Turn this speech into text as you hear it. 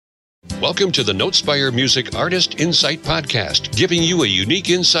Welcome to the Notespire Music Artist Insight Podcast, giving you a unique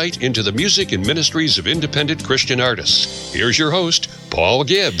insight into the music and ministries of independent Christian artists. Here's your host, Paul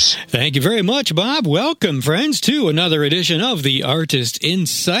Gibbs. Thank you very much, Bob. Welcome, friends, to another edition of the Artist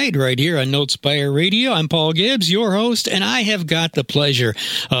Insight right here on Notespire Radio. I'm Paul Gibbs, your host, and I have got the pleasure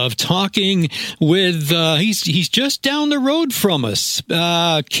of talking with, he's just down the road from us,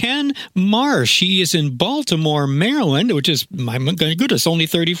 Ken Marsh. He is in Baltimore, Maryland, which is, my goodness, only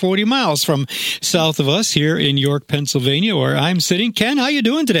 30, 40 miles from south of us here in York, Pennsylvania, where I'm sitting. Ken, how you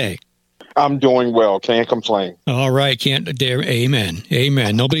doing today? I'm doing well. Can't complain. All right. Can't dare. Amen.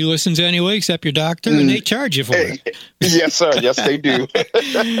 Amen. Nobody listens anyway except your doctor, and they charge you for it. Yes, sir. Yes, they do.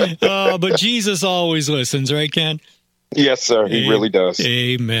 But Jesus always listens, right, Ken? Yes, sir. He really does.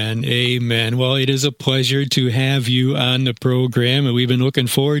 Amen. Amen. Well, it is a pleasure to have you on the program, and we've been looking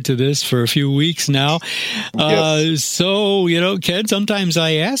forward to this for a few weeks now. Yes. So, Ken, sometimes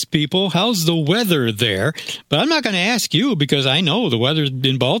I ask people, how's the weather there? But I'm not going to ask you because I know the weather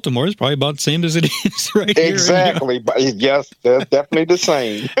in Baltimore is probably about the same as it is right here. Exactly. But yes, they're definitely the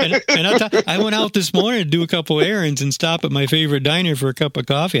same. and I went out this morning to do a couple errands and stop at my favorite diner for a cup of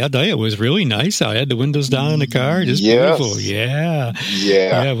coffee. I'll tell you, it was really nice. I had the windows down in the car. Just beautiful. Yeah.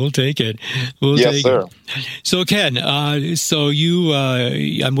 We'll take it. Yes, sir. So, Ken, I'm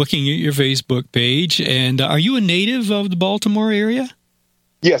looking at your Facebook page, and are you a native of the Baltimore area?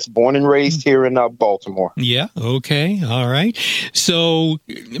 Yes, born and raised here in Baltimore. Yeah, okay, all right. So,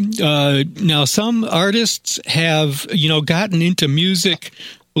 now some artists have, gotten into music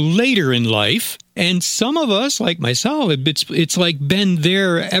later in life, and some of us, like myself, it's like been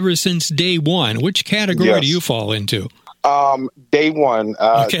there ever since day one. Which category do you fall into? Day one.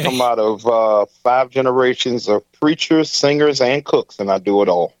 Okay. Come out of 5 generations of preachers, singers, and cooks, and I do it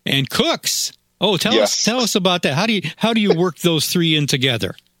all. And cooks. Oh, tell us about that. How do you work those three in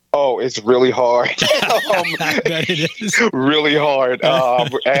together? Oh, it's really hard. I bet it is. Really hard.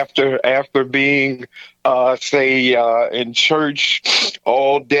 After being, in church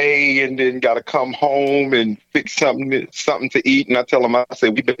all day and then got to come home and fix something to eat. And I tell them, I say,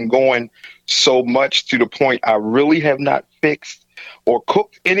 we've been going so much to the point I really have not fixed or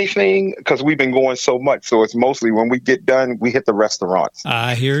cooked anything because we've been going so much. So it's mostly when we get done, we hit the restaurants.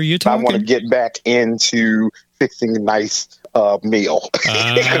 I hear you talking. I want to get back into fixing a nice meal because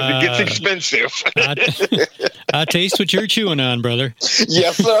it gets expensive. I taste what you're chewing on, brother.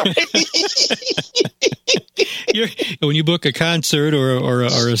 Yes, sir. When you book a concert or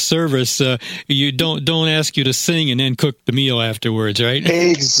a service, you don't ask you to sing and then cook the meal afterwards, right?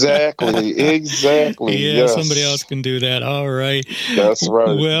 Exactly. Yeah, yes. Somebody else can do that. All right. That's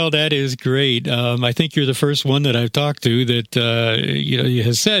right. Well, that is great. I think you're the first one that I've talked to that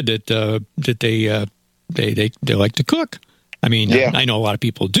has said that they like to cook. I mean, I know a lot of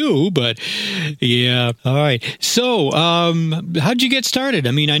people do, but yeah. All right. So, how'd you get started?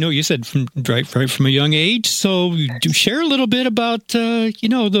 I mean, I know you said right from a young age. So, do share a little bit about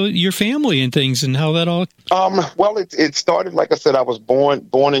your family and things and how that all. Well, it started, like I said, I was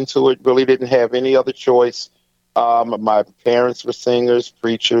born into it. Really didn't have any other choice. My parents were singers,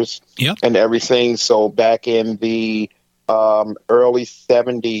 preachers, and everything. So back in the early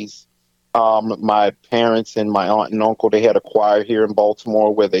 70s. My parents and my aunt and uncle, they had a choir here in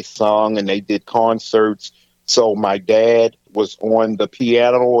Baltimore where they sung and they did concerts. So my dad was on the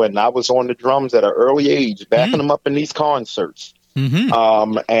piano and I was on the drums at an early age, backing them up in these concerts.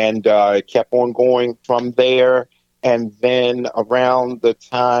 Mm-hmm. And it kept on going from there. And then around the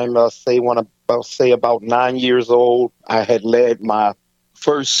time, say about 9 years old, I had led my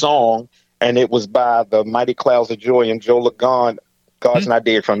first song, and it was by the Mighty Clouds of Joy and Joe Lagon. God's Not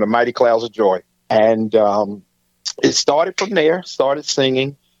Dead, from the Mighty Clouds of Joy. And it started from there, started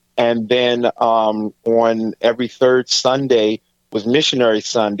singing. And then on every third Sunday was Missionary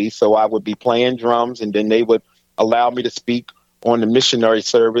Sunday. So I would be playing drums, and then they would allow me to speak on the missionary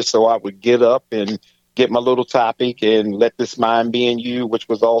service. So I would get up and get my little topic and let this mind be in you, which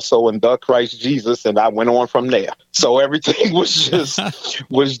was also in the Christ Jesus. And I went on from there. So everything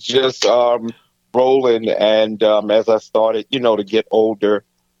was just rolling, and as I started, to get older,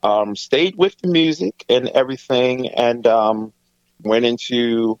 stayed with the music and everything, and went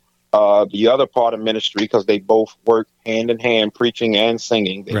into the other part of ministry because they both work hand in hand, preaching and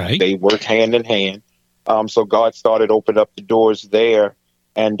singing. They work hand in hand. So God started opening up the doors there,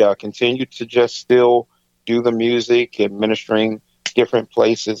 and continued to just still do the music and ministering different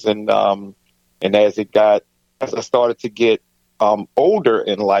places. And as I started to get older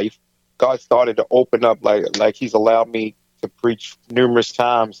in life, God started to open up, like He's allowed me to preach numerous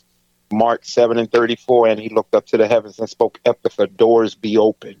times, Mark 7:34, and He looked up to the heavens and spoke, "Ephphatha, doors be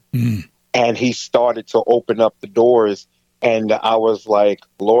open." And he started to open up the doors. And I was like,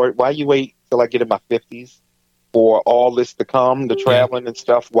 Lord, why you wait till I get in my 50s for all this to come, the traveling and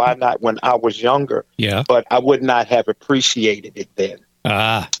stuff? Why not when I was younger? Yeah. But I would not have appreciated it then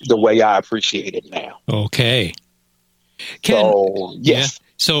the way I appreciate it now. Okay. Ken, so, yes. Yeah.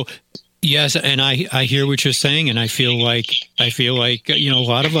 So, yes, and I hear what you're saying, and I feel like a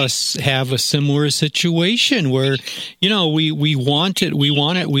lot of us have a similar situation where we want it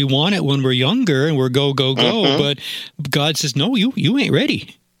when we're younger and we're go, but God says no, you ain't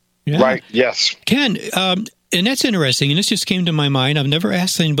ready. Yeah. Right? Yes, Ken. And that's interesting, and this just came to my mind. I've never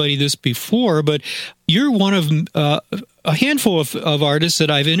asked anybody this before, but you're one of a handful of artists that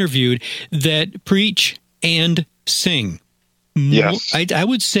I've interviewed that preach and sing. Yes. I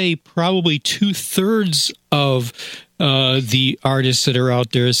would say probably 2/3 of the artists that are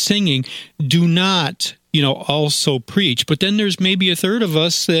out there singing do not, also preach. But then there's maybe 1/3 of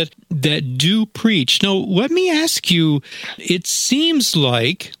us that do preach. Now, let me ask you, it seems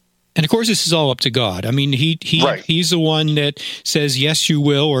like, and of course this is all up to God. I mean, he's the one that says, yes, you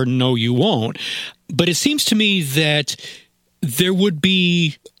will, or no, you won't. But it seems to me that there would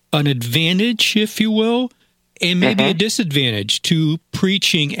be an advantage, if you will, and maybe a disadvantage to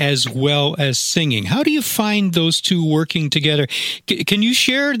preaching as well as singing. How do you find those two working together? Can you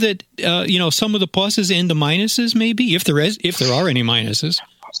share that, some of the pluses and the minuses, maybe, if there are any minuses?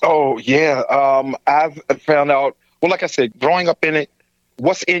 Oh, yeah. I've found out, well, like I said, growing up in it,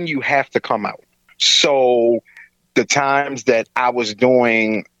 what's in you have to come out. So the times that I was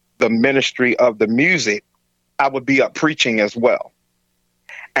doing the ministry of the music, I would be up preaching as well.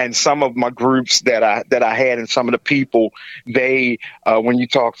 And some of my groups that I had, and some of the people, they when you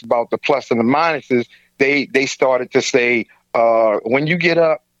talked about the plus and the minuses, they started to say, when you get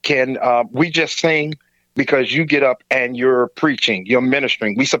up, can we just sing? Because you get up and you're preaching, you're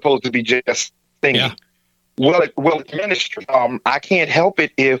ministering. We supposed to be just singing. Yeah. Well, it's ministry. I can't help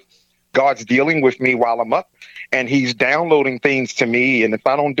it if God's dealing with me while I'm up, and He's downloading things to me. And if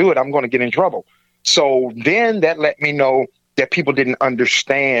I don't do it, I'm going to get in trouble. So then that let me know that people didn't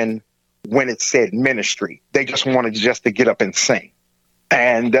understand when it said ministry. They just wanted just to get up and sing.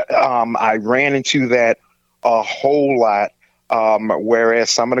 And I ran into that a whole lot, whereas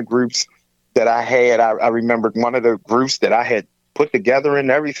some of the groups that I had, I remembered one of the groups that I had put together and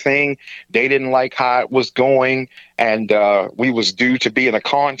everything, they didn't like how it was going. And we was due to be in a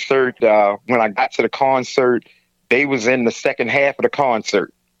concert. When I got to the concert, they was in the second half of the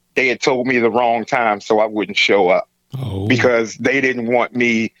concert. They had told me the wrong time so I wouldn't show up. Oh. Because they didn't want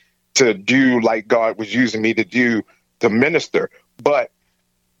me to do like God was using me to do, to minister. But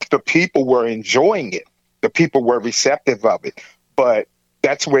the people were enjoying it. The people were receptive of it. But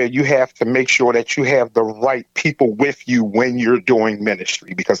that's where you have to make sure that you have the right people with you when you're doing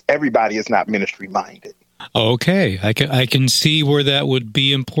ministry, because everybody is not ministry minded. Okay. I can see where that would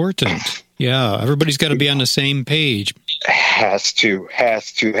be important. Yeah. Everybody's got to be on the same page. Has to.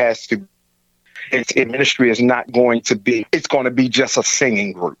 Ministry is not going to be, it's going to be just a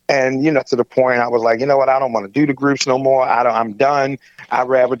singing group. And, to the point I was like, you know what? I don't want to do the groups no more. I'm done. I'd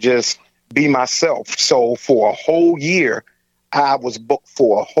rather just be myself. So for a whole year, I was booked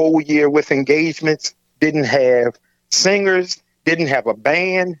for a whole year with engagements, didn't have singers, didn't have a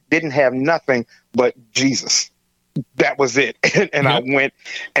band, didn't have nothing but Jesus. That was it. And I went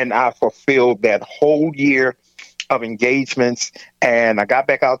and I fulfilled that whole year of engagements, and I got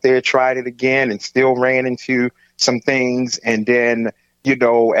back out there, tried it again, and still ran into some things. And then,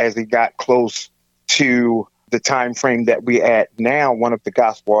 as it got close to the time frame that we're at now, one of the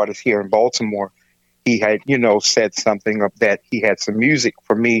gospel artists here in Baltimore, he had, said something of that he had some music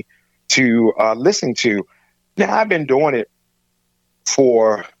for me to listen to. Now, I've been doing it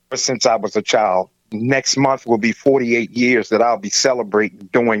since I was a child. Next month will be 48 years that I'll be celebrating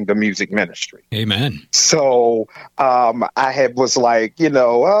doing the music ministry. Amen. So I was like,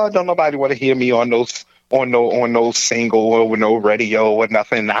 don't nobody want to hear me on those single or no radio or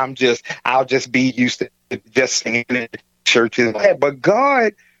nothing. I'll just be used to just singing in churches. But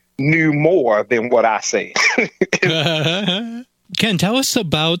God knew more than what I said. Ken, tell us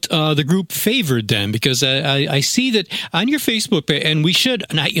about the group Favored then, because I see that on your Facebook page, and we should,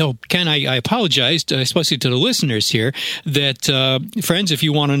 and Ken, I apologize, especially to the listeners here, that, friends, if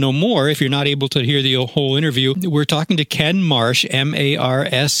you want to know more, if you're not able to hear the whole interview, we're talking to Ken Marsh,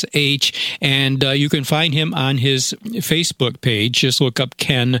 Marsh, and you can find him on his Facebook page. Just look up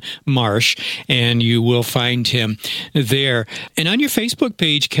Ken Marsh, and you will find him there. And on your Facebook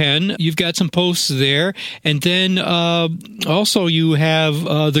page, Ken, you've got some posts there, and then also also you have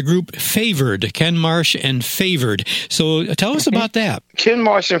the group Favored, Ken Marsh and Favored. So tell us about that. Ken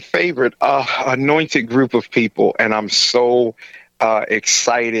Marsh and Favored, anointed group of people, and I'm so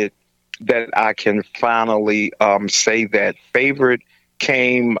excited that I can finally say that. Favored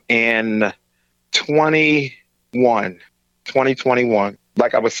came in 2021.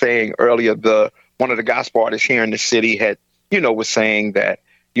 Like I was saying earlier, one of the gospel artists here in the city was saying that,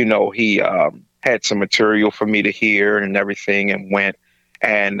 he had some material for me to hear and everything, and went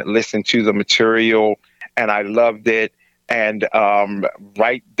and listened to the material, and I loved it. And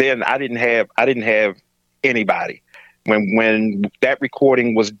right then I didn't have anybody. When that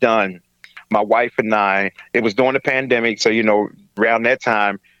recording was done, my wife and I, it was during the pandemic, so around that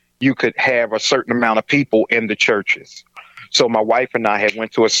time you could have a certain amount of people in the churches. So my wife and I had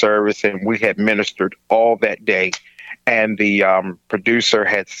went to a service, and we had ministered all that day. And the producer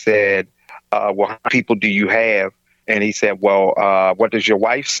had said, well, how many people do you have? And he said, well, what does your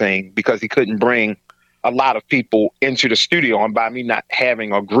wife sing? Because he couldn't bring a lot of people into the studio. And by me not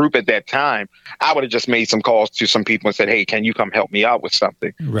having a group at that time, I would have just made some calls to some people and said, hey, can you come help me out with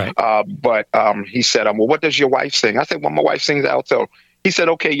something? Right. But he said, well, what does your wife sing? I said, well, my wife sings alto. He said,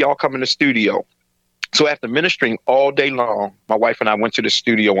 okay, y'all come in the studio. So after ministering all day long, my wife and I went to the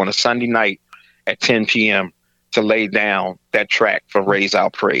studio on a Sunday night at 10 p.m. to lay down that track for Raise Our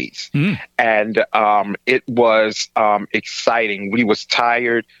Praise. And it was exciting. We was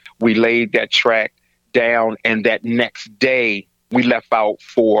tired. We laid that track down, and that next day we left out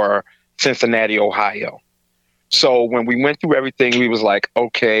for Cincinnati, Ohio. So when we went through everything, we was like,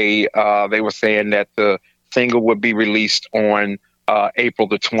 okay, they were saying that the single would be released on April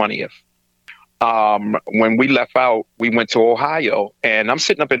the 20th. When we left out, we went to Ohio, and I'm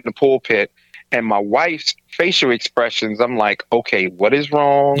sitting up in the pulpit, and my wife's facial expressions, I'm like, okay, what is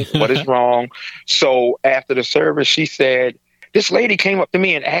wrong? What is wrong? So after the service, she said, this lady came up to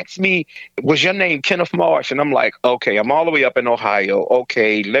me and asked me, was your name Kenneth Marsh? And I'm like, okay, I'm all the way up in Ohio.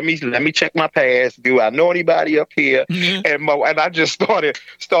 Okay, let me check my past. Do I know anybody up here? Mm-hmm. And I just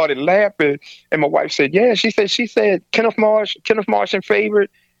started laughing. And my wife said, yeah. She said, Kenneth Marsh and Favored.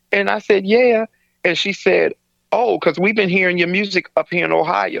 And I said, yeah. And she said, oh, because we've been hearing your music up here in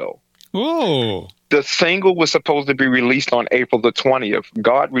Ohio. Whoa. The single was supposed to be released on April the 20th.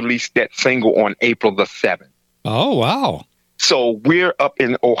 God released that single on April the 7th. Oh, wow. So we're up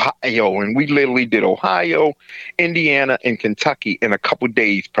in Ohio, and we literally did Ohio, Indiana, and Kentucky in a couple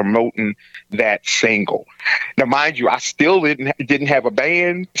days promoting that single. Now, mind you, I still didn't have a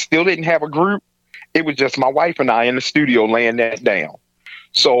band, still didn't have a group. It was just my wife and I in the studio laying that down.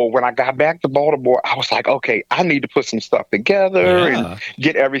 So when I got back to Baltimore, I was like, okay, I need to put some stuff together and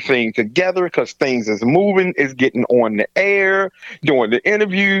get everything together because things is moving, is getting on the air, doing the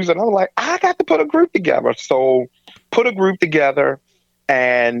interviews. And I was like, I got to put a group together. So put a group together,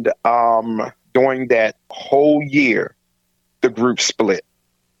 and during that whole year, the group split.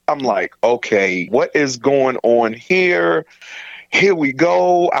 I'm like, okay, what is going on here? Here we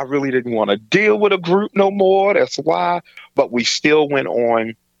go. I really didn't want to deal with a group no more. That's why. But we still went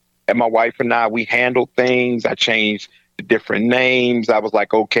on. And my wife and I, we handled things. I changed the different names. I was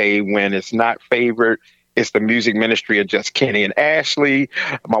like, okay, when it's not Favored, it's the music ministry of just Kenny and Ashley.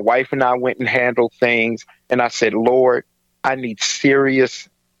 My wife and I went and handled things. And I said, Lord, I need serious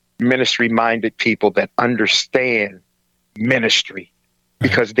ministry-minded people that understand ministry.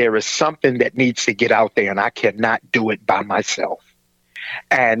 Because there is something that needs to get out there, and I cannot do it by myself.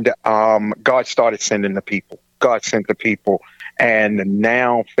 And God started sending the people. God sent the people. And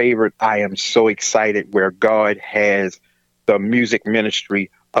now, Favored, I am so excited where God has the music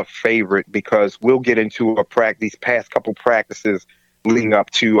ministry of Favored, because we'll get into these past couple practices leading up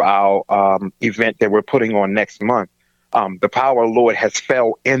to our event that we're putting on next month. The power of the Lord has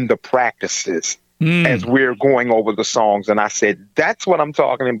fell in the practices. As we're going over the songs. And I said, that's what I'm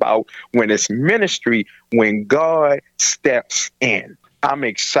talking about when it's ministry, when God steps in. I'm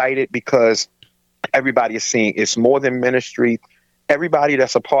excited because everybody is seeing it's more than ministry. Everybody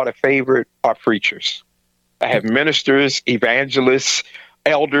that's a part of Favored are preachers. I have ministers, evangelists,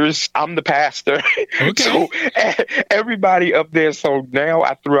 elders. I'm the pastor. Okay. So everybody up there. So now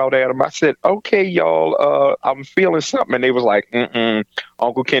I threw out at them. I said, okay, y'all, I'm feeling something. And they was like,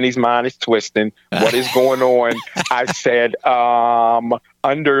 Uncle Kenny's mind is twisting. What is going on? I said,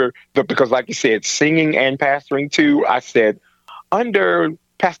 because like you said, singing and pastoring too. I said, under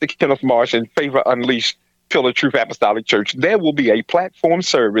Pastor Kenneth Marsh and Favor Unleashed Pillar Truth Apostolic Church, there will be a platform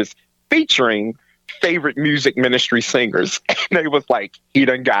service featuring Favorite music ministry singers. And they was like, he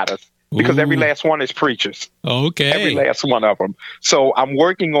done got us. Because every last one is preachers. Okay. Every last one of them. So I'm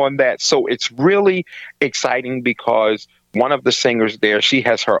working on that. So it's really exciting because one of the singers there, she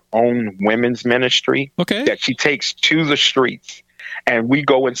has her own women's ministry that she takes to the streets, and we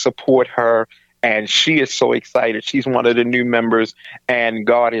go and support her. And she is so excited. She's one of the new members, and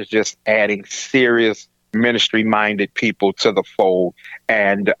God is just adding serious ministry-minded people to the fold.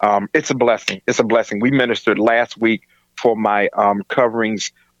 And it's a blessing. It's a blessing. We ministered last week for my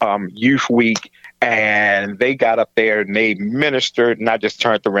coverings youth week, and they got up there and they ministered, and I just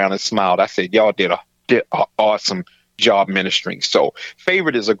turned around and smiled. I said, y'all did an awesome job ministering. So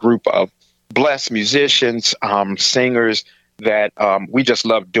Favorite is a group of blessed musicians, singers, that we just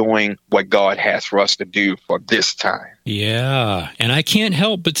love doing what God has for us to do for this time. Yeah, and I can't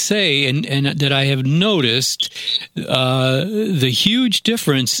help but say, and that I have noticed the huge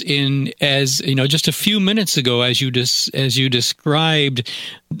difference in, as you know, just a few minutes ago, as you described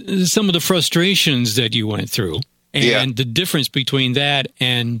some of the frustrations that you went through, and the difference between that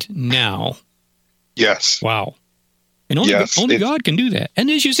and now. Yes. Wow. And only God can do that. And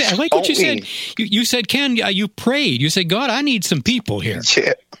as you said, I like what you said. You said, Ken, you prayed. You said, God, I need some people here.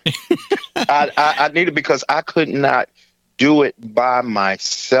 Yeah. I need it because I could not do it by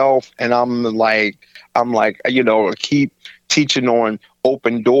myself. And I'm like, keep teaching on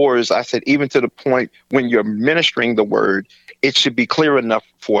open doors. I said, even to the point when you're ministering the word, it should be clear enough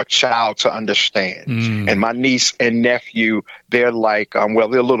for a child to understand. And my niece and nephew, they're like, they're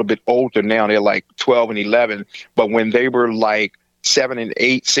a little bit older now. They're like 12 and 11. But when they were like 7 and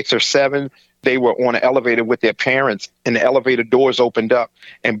 8, 6 or 7, they were on an elevator with their parents, and the elevator doors opened up,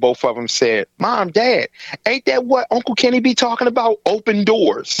 and both of them said, Mom, Dad, ain't that what Uncle Kenny be talking about? Open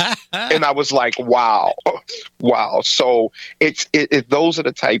doors. And I was like, wow. So it's those are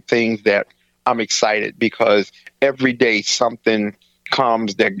the type things that I'm excited, because every day something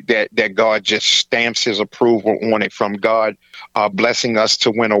comes that God just stamps his approval on it, from God blessing us to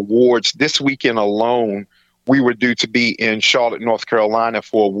win awards. This weekend alone, we were due to be in Charlotte, North Carolina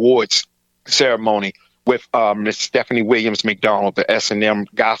for awards ceremony with Miss Stephanie Williams McDonald, the S&M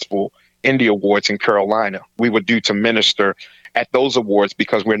Gospel Indie Awards in Carolina. We were due to minister at those awards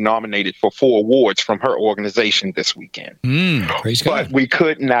because we're nominated for 4 awards from her organization this weekend. Praise God. But we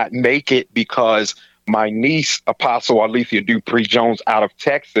could not make it because my niece, Apostle Alethea Dupree-Jones out of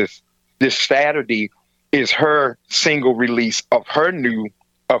Texas, this Saturday is her single release of her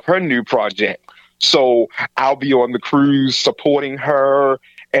new project. So I'll be on the cruise supporting her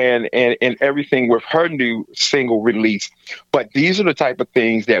and everything with her new single release. But these are the type of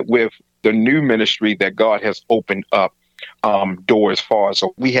things that with the new ministry that God has opened up doors for.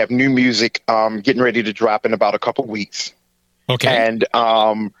 So we have new music getting ready to drop in about a couple weeks. Okay. And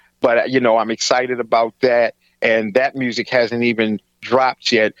but I'm excited about that. And that music hasn't even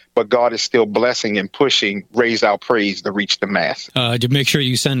dropped yet, but God is still blessing and pushing Raise Our Praise to reach the mass. To make sure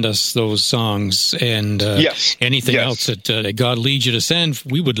you send us those songs and anything else that God leads you to send,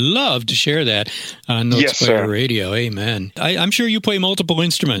 we would love to share that on Notes by Radio. Amen. I'm sure you play multiple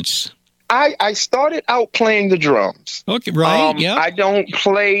instruments. I started out playing the drums. Okay, right, yeah. I don't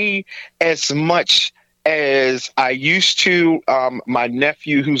play as much as I used to. My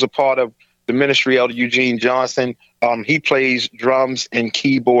nephew, who's a part of the ministry, Elder Eugene Johnson, he plays drums and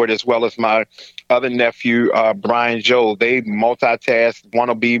keyboard, as well as my other nephew, Brian Joel. They multitask, want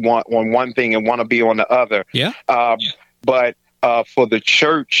to be on one thing and want to be on the other. Yeah. But for the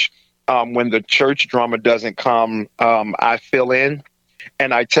church, when the church drummer doesn't come, I fill in.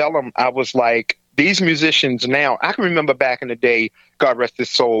 And I tell them, I was like, these musicians now, I can remember back in the day, God rest his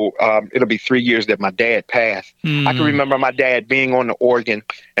soul, it'll be 3 years that my dad passed. I can remember my dad being on the organ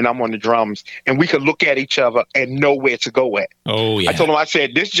and I'm on the drums, and we could look at each other and know where to go at. Oh, yeah. I told him, I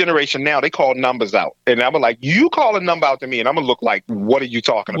said, this generation now, they call numbers out. And I was like, you call a number out to me, and I'm going to look like, what are you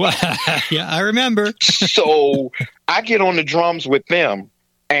talking about? Yeah, I remember. So I get on the drums with them,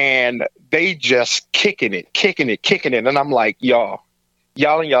 and they just kicking it. And I'm like, y'all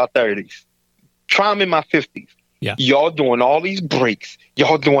in y'all 30s. Try them in my 50s. Yeah. Y'all doing all these breaks.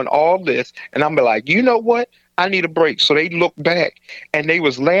 Y'all doing all this. And I'm like, you know what? I need a break. So they looked back, and they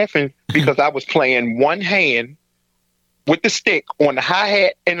was laughing because I was playing one hand with the stick on the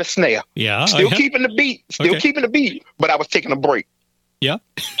hi-hat and the snare. Yeah. Still keeping the beat, but I was taking a break. Yeah.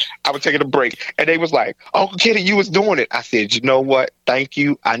 I was taking a break. And they was like, Uncle Kenny, you was doing it. I said, you know what? Thank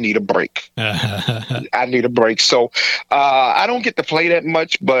you. I need a break. I need a break. So I don't get to play that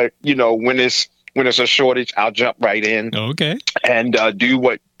much, but, when it's a shortage, I'll jump right in. Okay. And do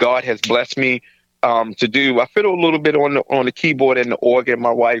what God has blessed me to do. I fiddle a little bit on the keyboard and the organ.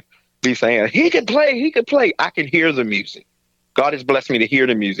 My wife be saying, he can play. I can hear the music. God has blessed me to hear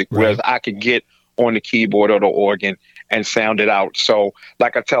the music, whereas I could get on the keyboard or the organ and sound it out. So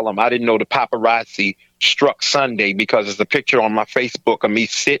like I tell them, I didn't know the paparazzi struck Sunday because there's a picture on my Facebook of me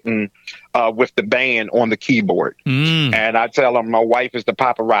sitting with the band on the keyboard. And I tell them my wife is the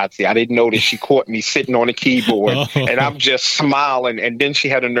paparazzi. I didn't know that she caught me sitting on the keyboard and I'm just smiling. And then she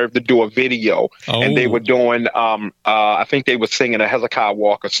had the nerve to do a video and they were doing, I think they were singing a Hezekiah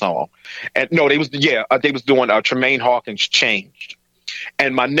Walker song. And no, they was doing Tremaine Hawkins Changed.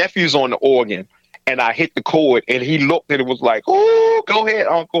 And my nephew's on the organ. And I hit the chord, and he looked and it was like, "Oh, go ahead,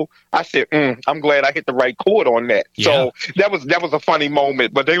 Uncle." I said, "I'm glad I hit the right chord on that." Yeah. So that was a funny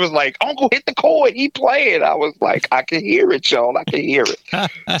moment. But they was like, "Uncle, hit the chord. He played." I was like, "I can hear it, y'all. I can hear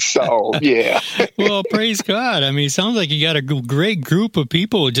it." So yeah. Well, praise God. I mean, it sounds like you got a great group of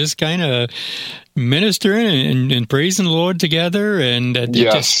people just kind of ministering and praising the Lord together, and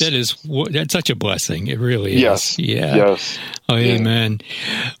that's such a blessing. It really is. Yes. Yeah. Yes. Oh, amen.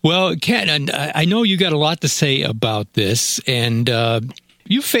 Well, Ken, and I know you got a lot to say about this, and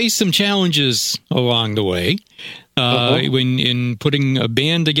you faced some challenges along the way when in putting a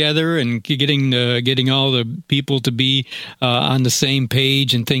band together and getting all the people to be on the same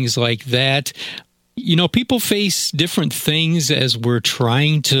page and things like that. You know, people face different things as we're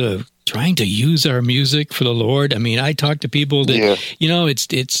trying to use our music for the Lord. I mean, I talk to people that, you know, it's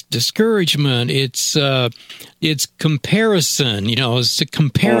discouragement, it's comparison, you know, it's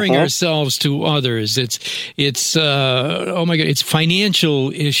comparing ourselves to others. It's oh my God, it's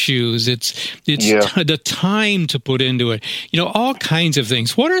financial issues. It's the time to put into it, you know, all kinds of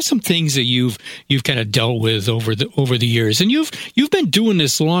things. What are some things that you've kind of dealt with over the years? And you've been doing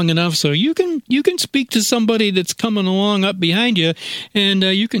this long enough, so you can speak to somebody that's coming along up behind you, and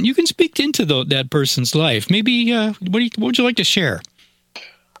you can speak into that person's life. Maybe what would you like to share?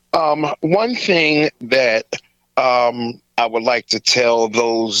 One thing that I would like to tell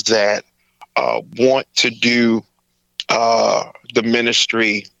those that want to do the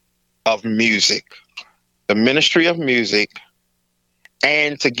ministry of music,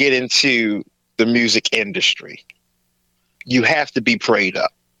 and to get into the music industry, you have to be prayed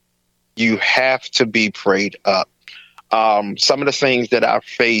up. You have to be prayed up. Some of the things that I've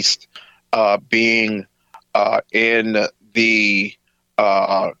faced being in the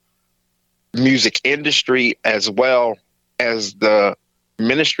music industry as well as the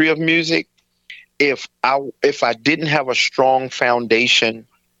ministry of music, if I didn't have a strong foundation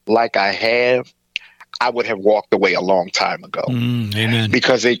like I have, I would have walked away a long time ago. Amen.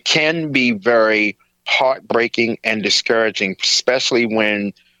 Because it can be very heartbreaking and discouraging, especially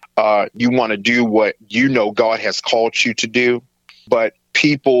when you want to do what you know God has called you to do, but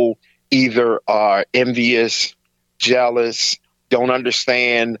people either are envious, jealous, don't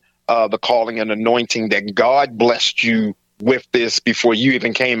understand the calling and anointing that God blessed you with this before you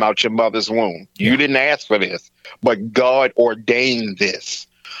even came out your mother's womb. You didn't ask for this, but God ordained this.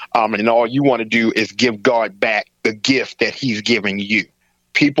 And all you want to do is give God back the gift that he's giving you.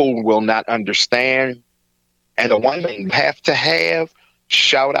 People will not understand. And the one thing you have to have,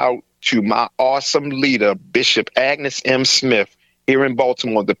 shout out to my awesome leader, Bishop Agnes M. Smith, here in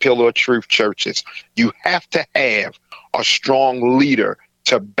Baltimore, the Pillar of Truth Churches. You have to have a strong leader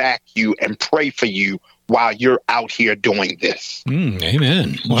to back you and pray for you while you're out here doing this.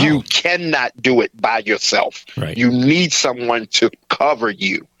 Amen. Wow. You cannot do it by yourself. Right. You need someone to cover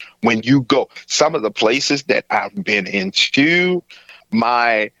you when you go. Some of the places that I've been into,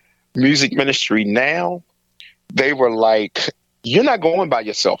 my music ministry now, they were like, you're not going by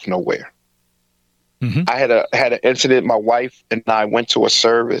yourself nowhere. I had an incident. My wife and I went to a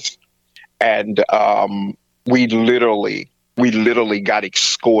service, and we literally got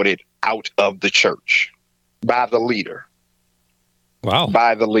escorted out of the church by the leader. Wow.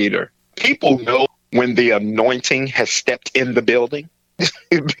 By the leader. People know when the anointing has stepped in the building.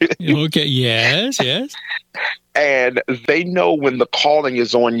 Okay. Yes. And they know when the calling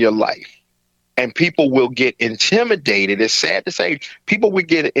is on your life. And people will get intimidated. It's sad to say, people will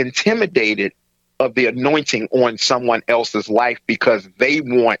get intimidated of the anointing on someone else's life because they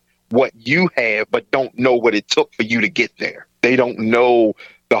want what you have, but don't know what it took for you to get there. They don't know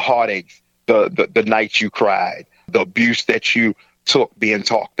the heartaches, the nights you cried, the abuse that you took being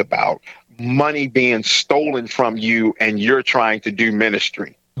talked about, money being stolen from you, and you're trying to do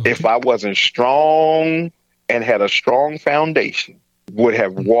ministry. If I wasn't strong and had a strong foundation, would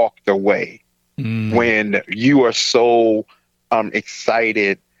have walked away. When you are so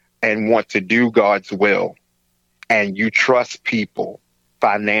excited and want to do God's will, and you trust people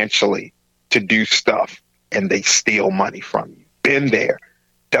financially to do stuff, and they steal money from you. Been there,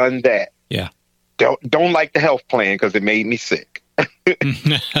 done that. Yeah. Don't like the health plan because it made me sick.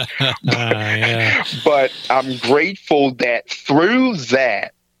 But I'm grateful that through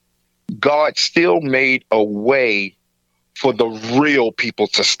that, God still made a way for the real people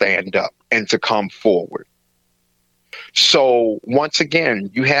to stand up and to come forward. So once again,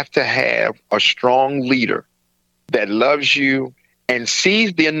 you have to have a strong leader that loves you and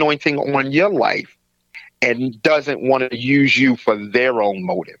sees the anointing on your life and doesn't want to use you for their own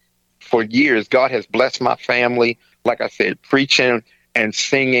motive. For years, God has blessed my family, like I said, preaching and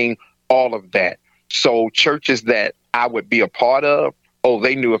singing, all of that. So churches that I would be a part of,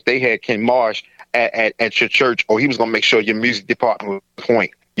 they knew if they had Ken Marsh at your church, he was going to make sure your music department was on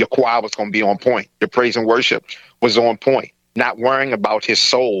point. Your choir was going to be on point. Your praise and worship was on point. Not worrying about his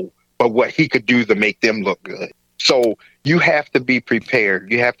soul, but what he could do to make them look good. So you have to be prepared.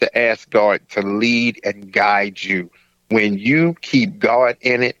 You have to ask God to lead and guide you. When you keep God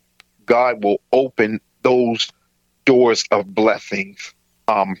in it, God will open those doors of blessings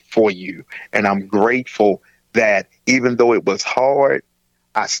for you. And I'm grateful that even though it was hard,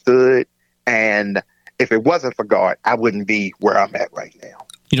 I stood. And if it wasn't for God, I wouldn't be where I'm at right now.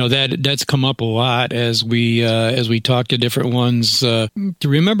 You know, that's come up a lot as we talk to different ones to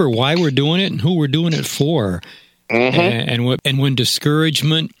remember why we're doing it and who we're doing it for. Mm-hmm. And when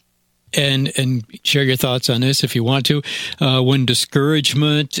discouragement, and share your thoughts on this if you want to, when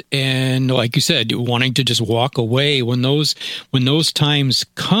discouragement and, like you said, wanting to just walk away, when those times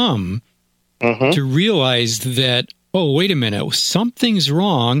come, mm-hmm. to realize that, wait a minute, something's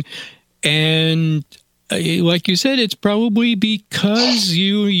wrong, and like you said, it's probably because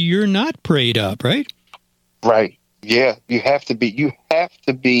you're not prayed up, right? Right. Yeah, you have to be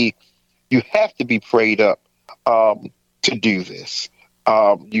prayed up to do this.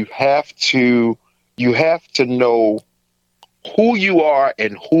 You have to know who you are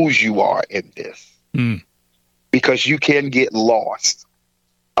and whose you are in this, because you can get lost.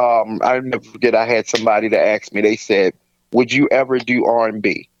 I never forget, I had somebody to ask me, they said, would you ever do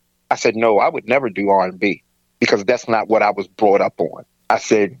R&B? I said, no, I would never do R&B because that's not what I was brought up on. I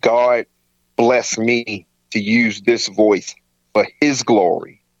said, God bless me to use this voice for his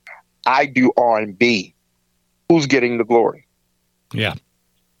glory. I do R&B. Who's getting the glory? Yeah.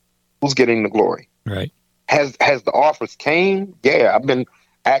 Who's getting the glory? Right. Has the offers came? Yeah, I've been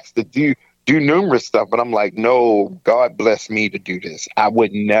asked to do numerous stuff, but I'm like, no, God bless me to do this. I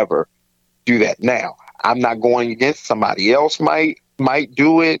would never do that. Now, I'm not going against somebody else might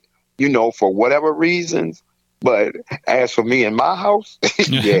do it, for whatever reasons. But as for me in my house,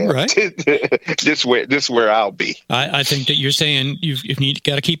 yeah, right. this where I'll be. I think that you're saying you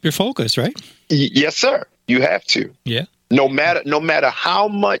got to keep your focus, right? Yes, sir. You have to. Yeah. No matter how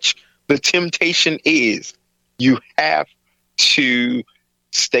much the temptation is, you have to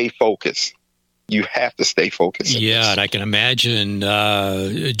stay focused. You have to stay focused. Yeah, and I can imagine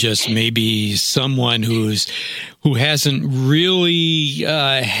just maybe someone who hasn't really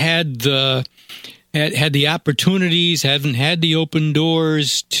had the opportunities, haven't had the open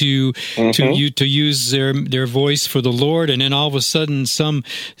doors to use their voice for the Lord, and then all of a sudden some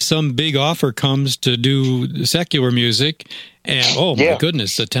big offer comes to do secular music, and my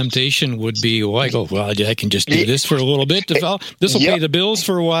goodness, the temptation would be, I can just do this for a little bit. This will pay the bills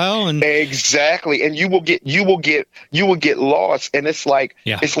for a while, and exactly, and you will get lost, and it's like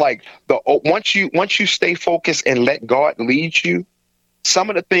once you stay focused and let God lead you, some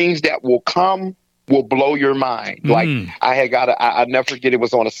of the things that will come will blow your mind. Like I never forget, it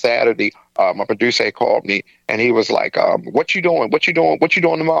was on a Saturday. My producer had called me and he was like, what you doing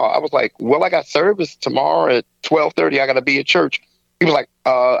tomorrow? I was like, well, I got service tomorrow at 12:30. I got to be at church. He was like,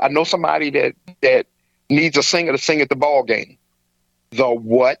 I know somebody that needs a singer to sing at the ball game. The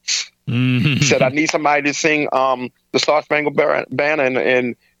what? He said, I need somebody to sing the Star Spangled Banner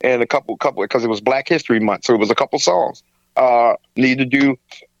and a couple, because it was Black History Month. So it was a couple songs need to do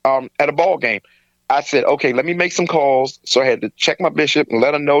at a ball game. I said, okay, let me make some calls. So I had to check my bishop and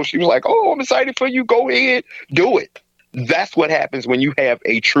let her know. She was like, I'm excited for you. Go ahead, do it. That's what happens when you have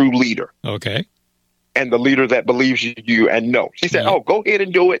a true leader. Okay. And the leader that believes you and know. She said, go ahead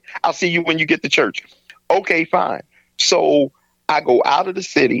and do it. I'll see you when you get to church. Okay, fine. So I go out of the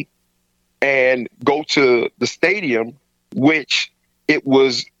city and go to the stadium, which it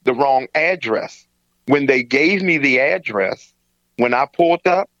was the wrong address. When they gave me the address, when I pulled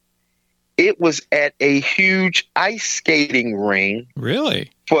up, it was at a huge ice skating ring.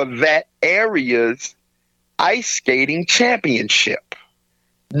 Really? For that area's ice skating championship.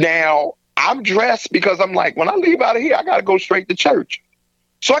 Now, I'm dressed because I'm like, when I leave out of here, I got to go straight to church.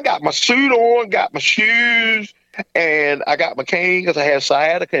 So I got my suit on, got my shoes, and I got my cane because I had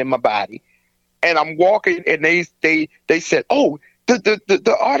sciatica in my body. And I'm walking, and they said,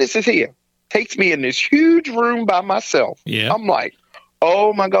 the artist is here. Takes me in this huge room by myself. Yeah. I'm like,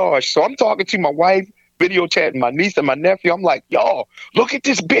 Oh my gosh. So I'm talking to my wife, video chatting my niece and my nephew. I'm like, y'all, look at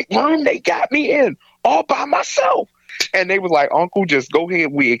this big room they got me in all by myself. And they was like, Uncle, just go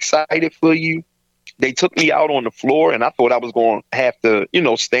ahead. We excited for you. They took me out on the floor, and I thought I was going to have to,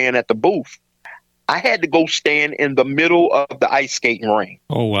 stand at the booth. I had to go stand in the middle of the ice skating ring.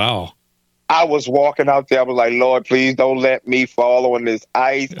 Oh, wow. I was walking out there. I was like, Lord, please don't let me fall on this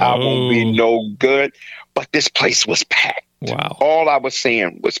ice. I won't be no good. But this place was packed. Wow. All I was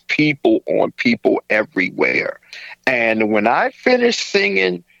seeing was people on people everywhere. And when I finished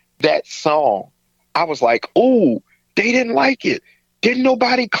singing that song, I was like, ooh, they didn't like it. Didn't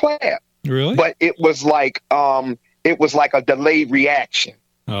nobody clap? Really? But it was like a delayed reaction.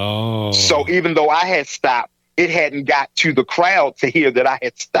 Oh. So even though I had stopped, it hadn't got to the crowd to hear that I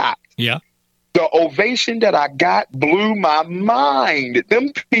had stopped. Yeah. The ovation that I got blew my mind.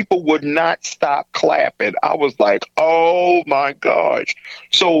 Them people would not stop clapping. I was like, oh my gosh.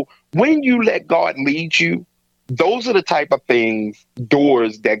 So when you let God lead you, those are the type of things,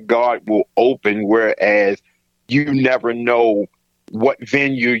 doors that God will open, whereas you never know what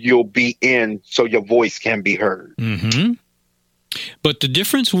venue you'll be in so your voice can be heard. Mm-hmm. But the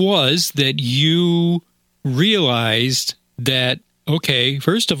difference was that you realized that, okay,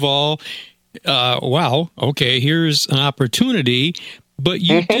 first of all, wow, okay, here's an opportunity, but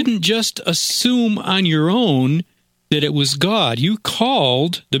you didn't just assume on your own that it was God. You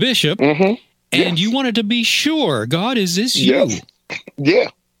called the bishop, and you wanted to be sure, God, is this you? Yeah.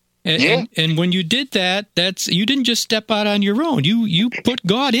 And when you did that, you didn't just step out on your own. You put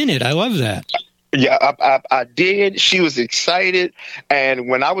God in it. I love that. Yeah, I did. She was excited. And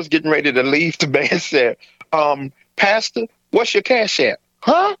when I was getting ready to leave, the man said, Pastor, what's your cash app?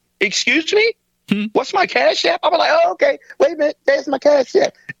 Huh? Excuse me? What's my cash app? I was like, oh, okay. Wait a minute. There's my cash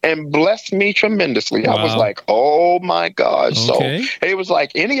app. And blessed me tremendously. Wow. I was like, oh, my gosh. Okay. So it was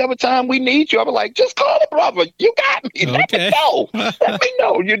like, any other time we need you, I was like, just call the brother. You got me. Let me know. Let me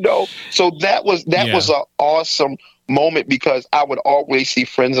know, So that was an awesome moment, because I would always see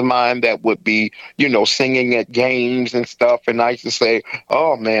friends of mine that would be, singing at games and stuff. And I used to say,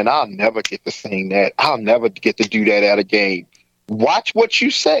 oh, man, I'll never get to sing that. I'll never get to do that at a game. Watch what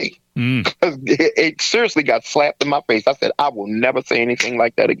you say. Because it seriously got slapped in my face. I said, I will never say anything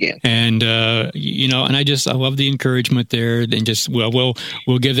like that again. And, and I love the encouragement there. And just, we'll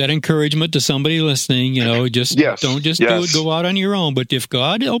give that encouragement to somebody listening, don't just do it, go out on your own. But if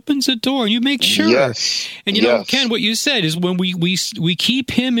God opens the door, you make sure. And, Ken, what you said is when we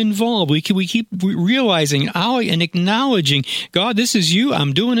keep him involved, we keep realizing and acknowledging, God, this is you.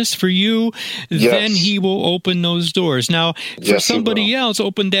 I'm doing this for you. Then he will open those doors. Now, for somebody else,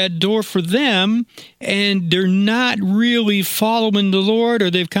 open that door for them, and they're not really following the Lord, or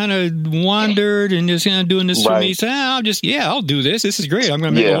they've kind of wandered and just kind of doing this for me. So I'll do this. This is great. I'm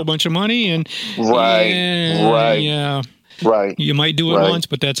going to make a whole bunch of money. And you might do it once,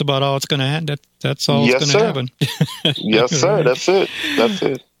 but that's about all it's going to happen. That's all it's going to happen. Yes, sir. That's it.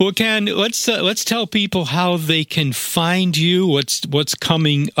 Well, Ken, let's tell people how they can find you. What's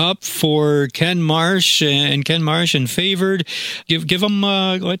coming up for Ken Marsh and Favored. Give them.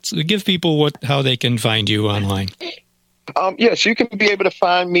 Let's give people how they can find you online. Yes, you can be able to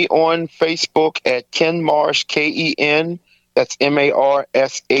find me on Facebook at Ken Marsh, Ken. That's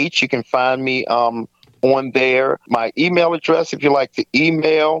Marsh. You can find me on there. My email address, if you like to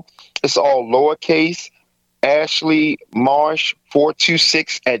email, it's all lowercase, ashley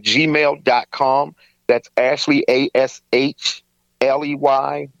marsh426@gmail.com. That's Ashley, ASHLEY,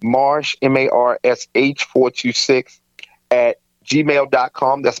 Marsh,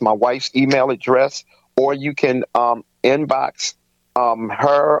 MARSH426@gmail.com. That's my wife's email address. Or you can inbox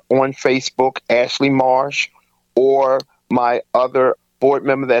her on Facebook, Ashley Marsh, or my other board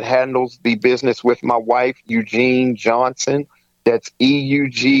member that handles the business with my wife, Eugene Johnson. That's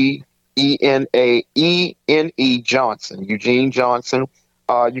EUGENAENE Johnson, Eugene Johnson.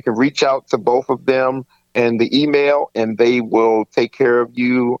 You can reach out to both of them in the email, and they will take care of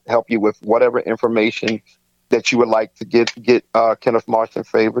you, help you with whatever information that you would like to get Kenneth Marsh and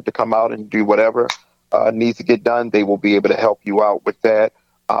Favored to come out and do whatever needs to get done. They will be able to help you out with that.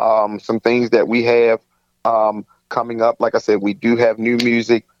 Some things that we have coming up, like I said, we do have new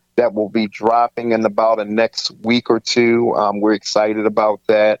music that will be dropping in about the next week or two. We're excited about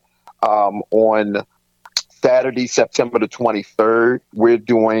that. On Saturday, September the 23rd, we're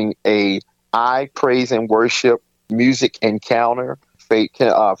doing a I Praise and Worship music encounter.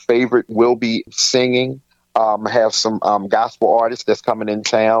 Favored will be singing. I have some gospel artists that's coming in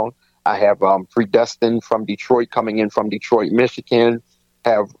town. I have Predestined from Detroit coming in from Detroit, Michigan.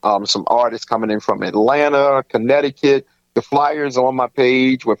 Have some artists coming in from Atlanta, Connecticut, the flyers on my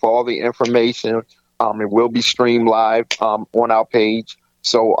page with all the information. It will be streamed live on our page.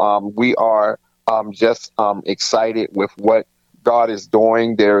 So we are just excited with what God is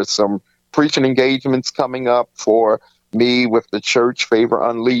doing. There's some preaching engagements coming up for me with the church, Favor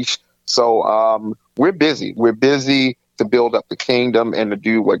Unleashed. So we're busy. We're busy to build up the kingdom and to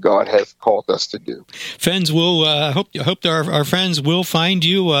do what God has called us to do. Friends, we'll hope our friends will find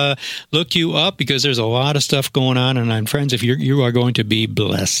you, look you up, because there's a lot of stuff going on. And friends, if you are going to be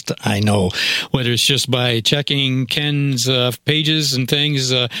blessed, I know, whether it's just by checking Ken's pages and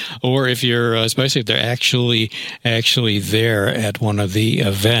things, or if you're, especially if they're actually there at one of the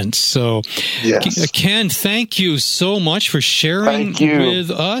events. So, yes. Ken, thank you so much for sharing with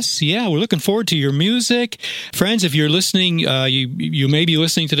us. Yeah, we're looking forward to your music, friends. If you're listening, you may be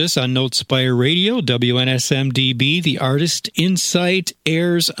listening to this on Notespire Radio, WNSMDB. The Artist Insight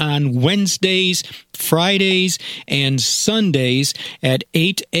airs on Wednesdays, Fridays, and Sundays at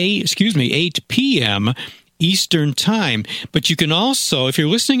 8 p.m. Eastern Time. But you can also, if you're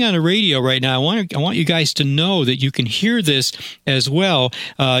listening on the radio right now, I want you guys to know that you can hear this as well.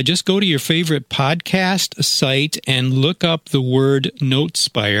 Just go to your favorite podcast site and look up the word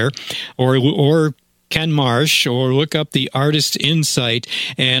Notespire or Ken Marsh, or look up the Artist Insight,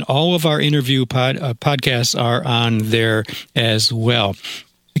 and all of our interview podcasts are on there as well.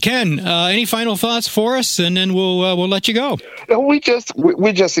 Ken, any final thoughts for us, and then we'll let you go.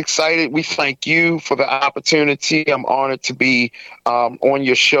 We're just excited. We thank you for the opportunity. I'm honored to be on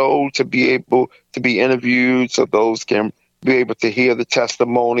your show, to be able to be interviewed, so those can be able to hear the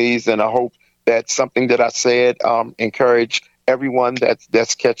testimonies. And I hope that something that I said encourage everyone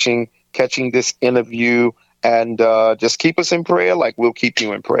that's catching this interview, and just keep us in prayer, like we'll keep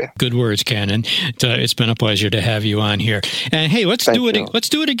you in prayer. Good words, Ken, and it's been a pleasure to have you on here. And hey, let's do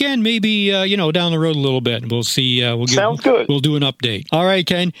it again, maybe down the road a little bit. We'll see. Sounds good. We'll do an update. All right,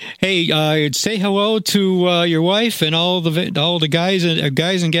 Ken. Hey, say hello to your wife and all the guys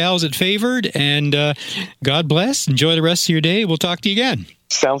and gals at Favored, and God bless. Enjoy the rest of your day. We'll talk to you again.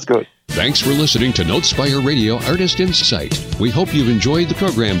 Sounds good. Thanks for listening to Notespire Radio Artist Insight. We hope you've enjoyed the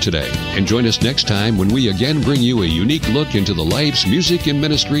program today, and join us next time when we again bring you a unique look into the lives, music, and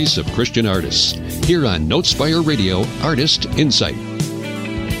ministries of Christian artists here on Notespire Radio Artist Insight.